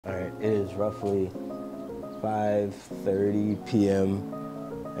is roughly 5:30 p.m.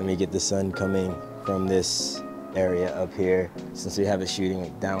 and we get the sun coming from this area up here. Since we have it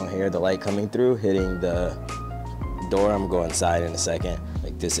shooting down here, the light coming through, hitting the door. I'm going inside in a second,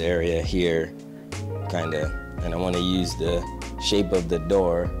 like this area here, kinda. And I wanna use the shape of the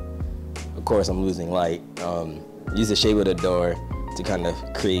door. Of course, I'm losing light. Use the shape of the door to kind of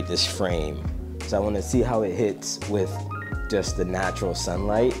create this frame. So I wanna see how it hits with just the natural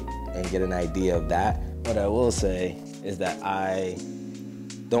sunlight and get an idea of that. What I will say is that I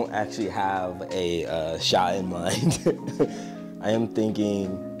don't actually have a shot in mind. I am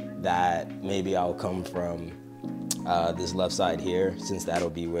thinking that maybe I'll come from this left side here, since that'll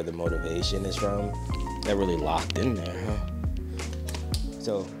be where the motivation is from. They're really locked in there, huh?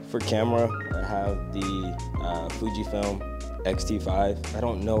 So for camera, I have the Fujifilm X-T5. I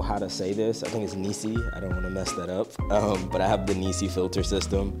don't know how to say this. I think it's Nisi. I don't want to mess that up. But I have the Nisi filter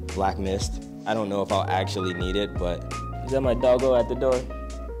system, black mist. I don't know if I'll actually need it, but is that my doggo at the door?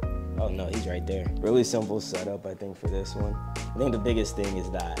 Oh no, he's right there. Really simple setup, I think, for this one. I think the biggest thing is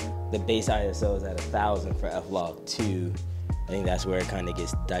that the base ISO is at 1000 for f-log2. I think that's where it kind of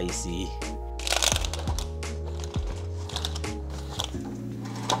gets dicey.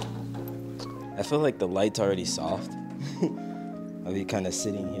 I feel like the light's already soft. I'll be kind of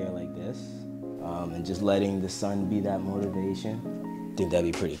sitting here like this and just letting the sun be that motivation. I think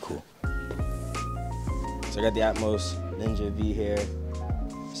that'd be pretty cool. So I got the Atomos Ninja V here.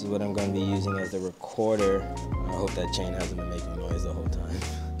 This is what I'm going to be using as the recorder. I hope that chain hasn't been making noise the whole time.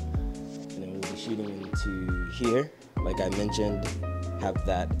 And then we'll be shooting into here. Like I mentioned, have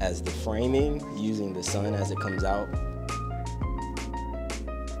that as the framing, using the sun as it comes out.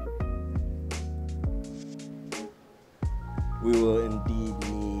 We will indeed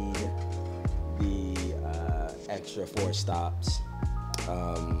need the extra 4 stops.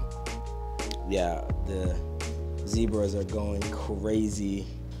 Yeah, the zebras are going crazy.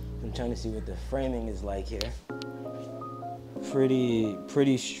 I'm trying to see what the framing is like here.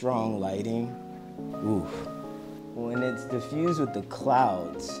 Pretty strong lighting. Oof. When it's diffused with the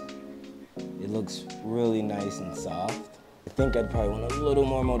clouds, it looks really nice and soft. I think I'd probably want a little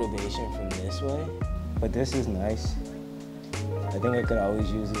more motivation from this way, but this is nice. I think I could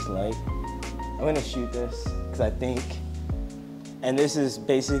always use this light. I'm gonna shoot this, because I think, and this is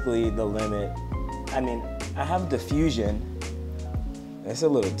basically the limit. I mean, I have diffusion. It's a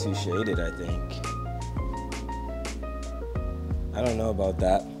little too shaded, I think. I don't know about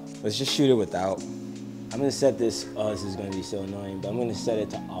that. Let's just shoot it without. I'm gonna set this, oh, this is gonna be so annoying, but I'm gonna set it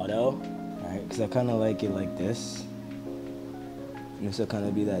to auto, all right? Because I kind of like it like this. And this will kind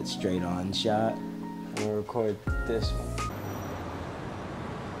of be that straight on shot. I'm gonna record this one.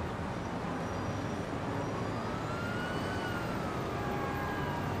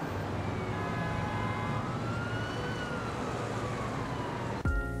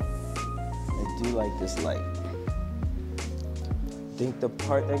 I do like this light. I think the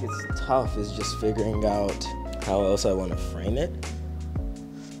part that gets tough is just figuring out how else I want to frame it.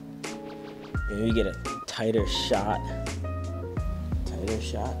 Maybe get a tighter shot.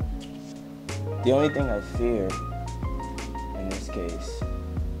 The only thing I fear in this case,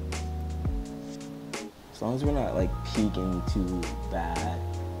 as long as we're not like peaking too bad,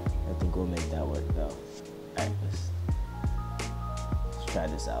 I think we'll make that work though. All right, let's try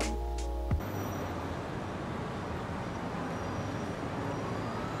this out.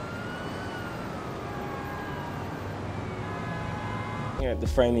 Yeah, the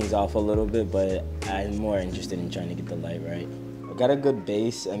framing's off a little bit, but I'm more interested in trying to get the light right. I got a good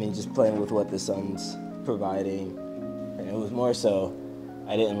base. I mean, just playing with what the sun's providing. And it was more so,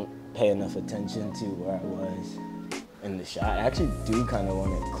 I didn't pay enough attention to where I was in the shot. I actually do kind of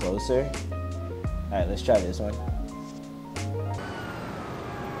want it closer. All right, let's try this one.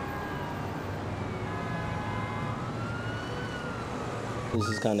 This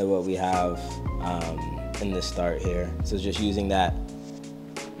is kind of what we have in the start here. So just using the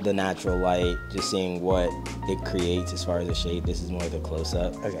natural light, just seeing what it creates as far as the shape. This is more the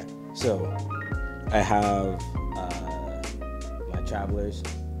close-up. Okay, so I have my Traveler's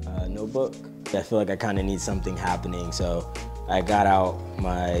notebook. I feel like I kind of need something happening, so I got out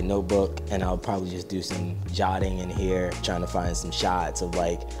my notebook and I'll probably just do some jotting in here, trying to find some shots of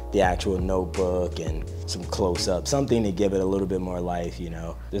like the actual notebook and some close-up, something to give it a little bit more life, you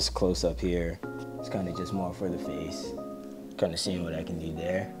know. This close-up here is kind of just more for the face. Kind of seeing what I can do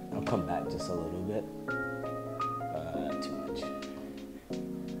there. I'll come back just a little bit. Too much.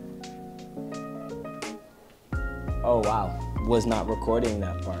 Oh wow, was not recording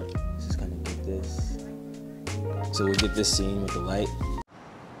that part. Let's just kind of get this. So we'll get this scene with the light.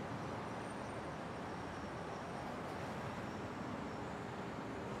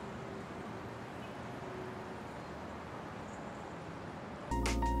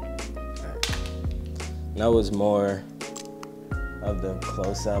 That was more of the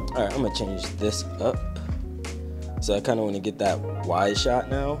close-up. All right, I'm gonna change this up. So I kind of want to get that wide shot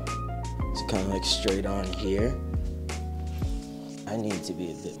now. It's kind of like straight on here. I need to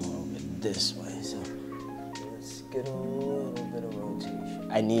be a bit more over this way, so let's get a little bit of rotation.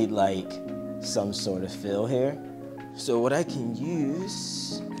 I need like some sort of fill here. So what I can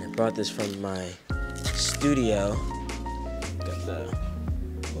use, I brought this from my studio. Got the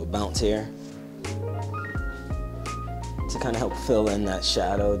little bounce here to kind of help fill in that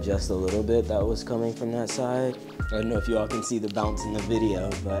shadow just a little bit that was coming from that side. I don't know if you all can see the bounce in the video,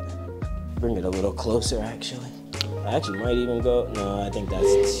 but bring it a little closer actually. I actually might even go, no, I think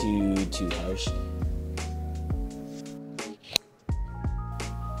that's too harsh.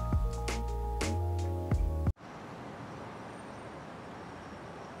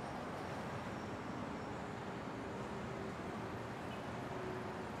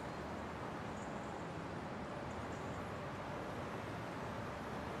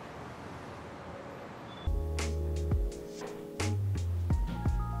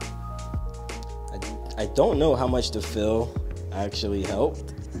 I don't know how much the fill actually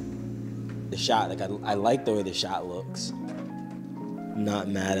helped. The shot, like I like the way the shot looks. Not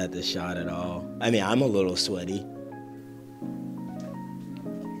mad at the shot at all. I mean, I'm a little sweaty.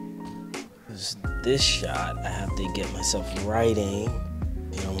 This shot, I have to get myself writing,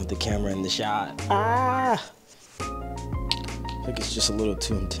 you know, with the camera in the shot. I think it's just a little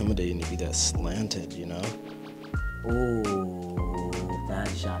too intimidating to be that slanted, you know? Ooh, that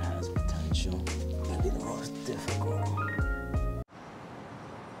shot has potential. Be the most difficult.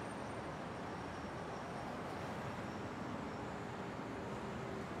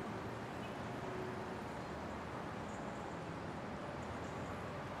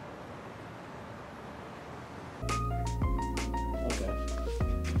 Okay.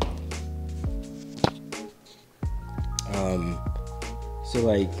 So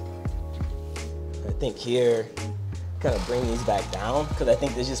like, I think here, kind of bring these back down because I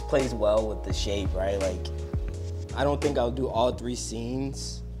think this just plays well with the shape, right? Like, I don't think I'll do all 3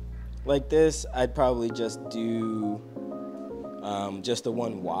 scenes like this. I'd probably just do just the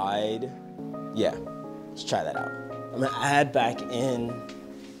one wide. Yeah, let's try that out. I'm gonna add back in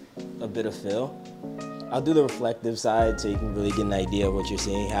a bit of fill. I'll do the reflective side so you can really get an idea of what you're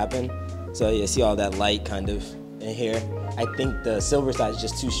seeing happen. So you see all that light kind of in here. I think the silver side is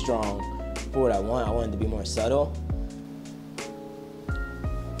just too strong for what I want. I want it to be more subtle.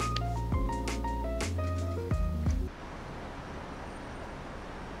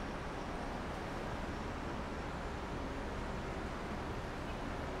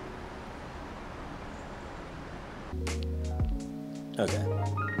 Okay,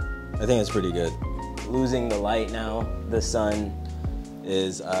 I think it's pretty good. Losing the light now. The sun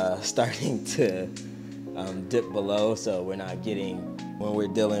is starting to dip below, so we're not getting, when we're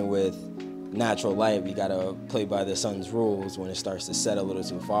dealing with natural light, we gotta play by the sun's rules when it starts to set a little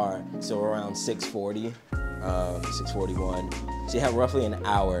too far. So we're around 6:40, 6:41. So you have roughly an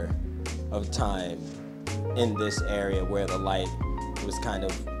hour of time in this area where the light was kind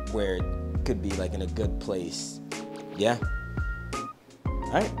of where it could be like in a good place. Yeah.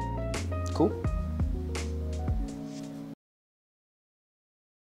 All right, cool.